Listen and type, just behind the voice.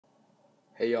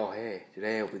Hey y'all, hey,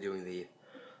 today I'll be doing the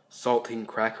Saltine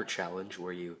Cracker Challenge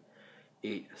where you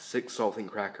eat 6 saltine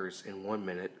crackers in 1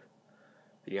 minute.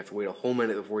 Then you have to wait a whole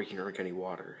minute before you can drink any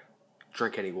water.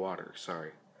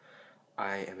 Sorry.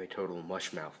 I am a total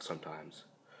mush mouth sometimes.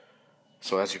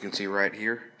 So as you can see right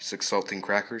here, 6 saltine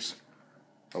crackers,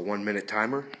 a 1 minute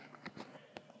timer,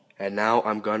 and now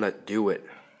I'm gonna do it.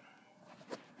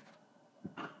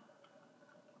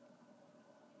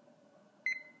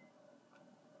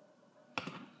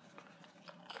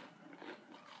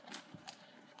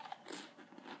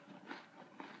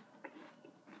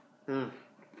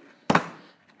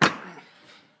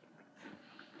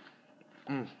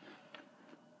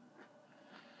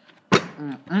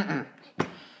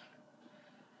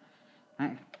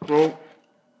 So,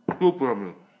 look at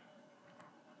me.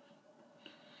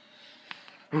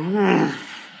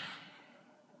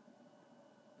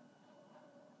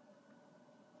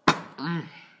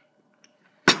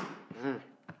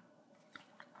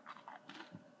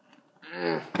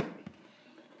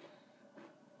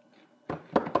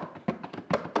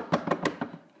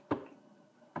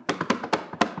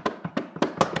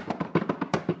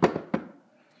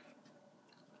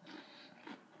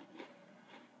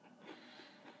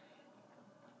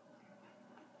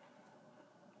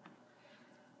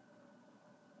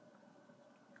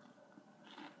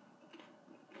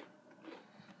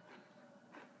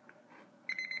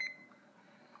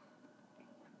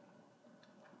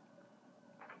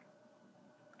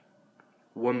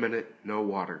 One minute, no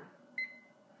water.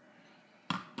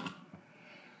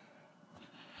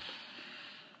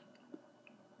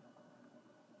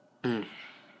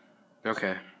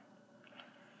 Okay.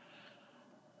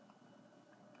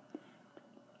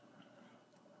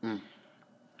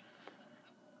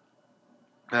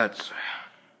 That's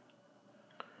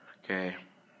okay.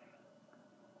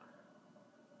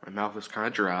 My mouth is kind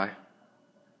of dry,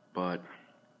 but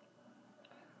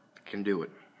I can do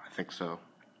it. I think so.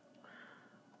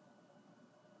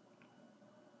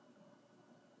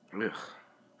 Ugh.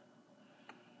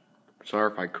 Sorry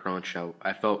if I crunch out.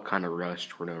 I felt kind of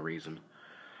rushed for no reason.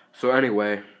 So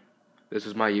anyway, this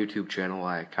is my YouTube channel.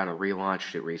 I kind of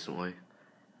relaunched it recently.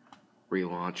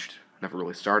 Never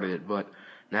really started it, but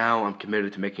now I'm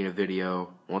committed to making a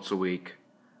video once a week,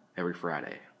 every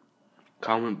Friday.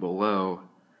 Comment below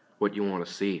what you want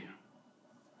to see.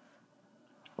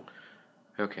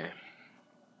 Okay.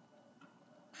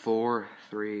 4,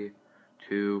 3,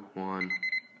 2, 1.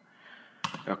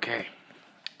 Okay.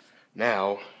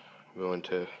 Now, I'm going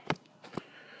to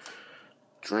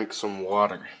drink some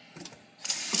water.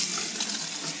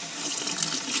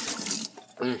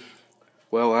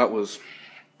 Well, that was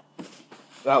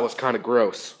kind of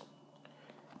gross.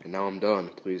 And now I'm done.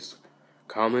 Please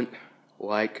comment,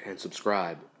 like, and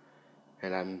subscribe.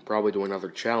 And I'm probably doing another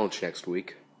challenge next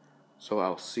week. So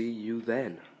I'll see you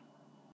then.